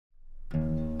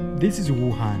This is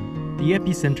Wuhan, the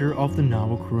epicenter of the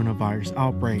novel coronavirus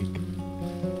outbreak.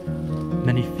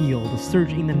 Many feel the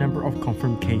surge in the number of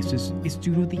confirmed cases is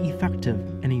due to the effective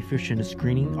and efficient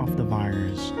screening of the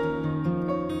virus.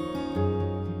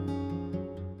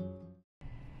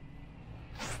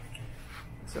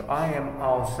 So I am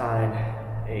outside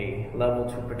a level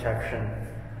 2 protection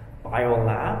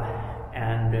biolab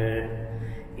and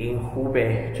in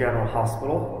Hubei General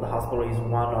Hospital. The hospital is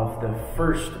one of the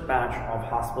first batch of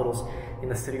hospitals in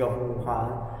the city of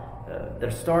Wuhan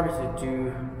that started to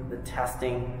do the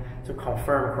testing to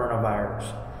confirm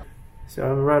coronavirus. So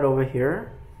I'm right over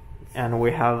here and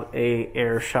we have a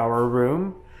air shower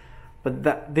room,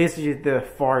 but this is the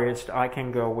farthest I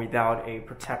can go without a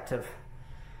protective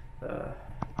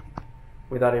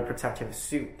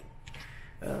suit.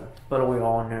 But we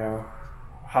all know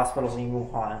hospitals in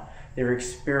Wuhan, they're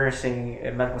experiencing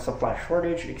a medical supply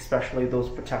shortage, especially those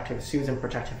protective suits and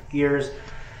protective gears.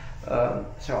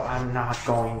 So I'm not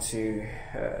going to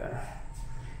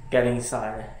get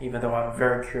inside, even though I'm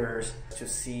very curious to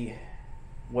see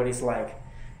what it's like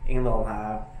in the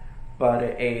lab. But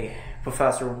a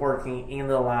professor working in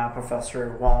the lab,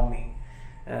 Professor Wang Ming,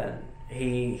 and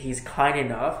he's kind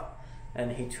enough,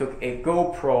 and he took a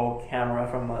GoPro camera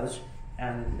from us,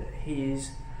 and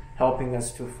he's helping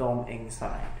us to film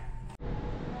inside.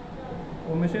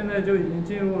 我们现在就已经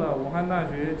进入了武汉大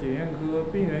学检验科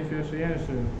病原学实验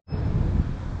室，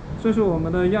这是我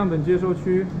们的样本接收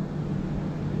区。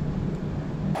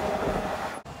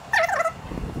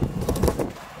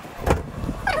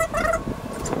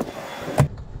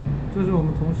这是我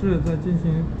们同事在进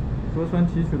行核酸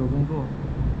提取的工作。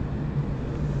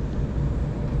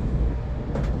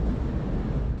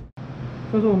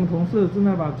这是我们同事正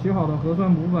在把提好的核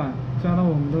酸模板加到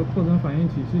我们的扩增反应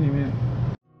体系里面。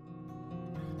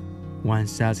 One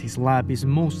says his lab is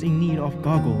most in need of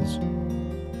goggles.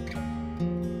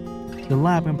 The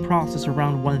lab can process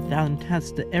around 1,000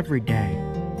 tests every day.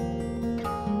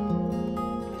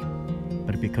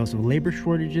 But because of labor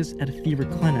shortages at fever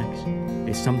clinics,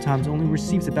 it sometimes only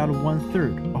receives about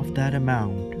 1/3 of that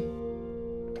amount.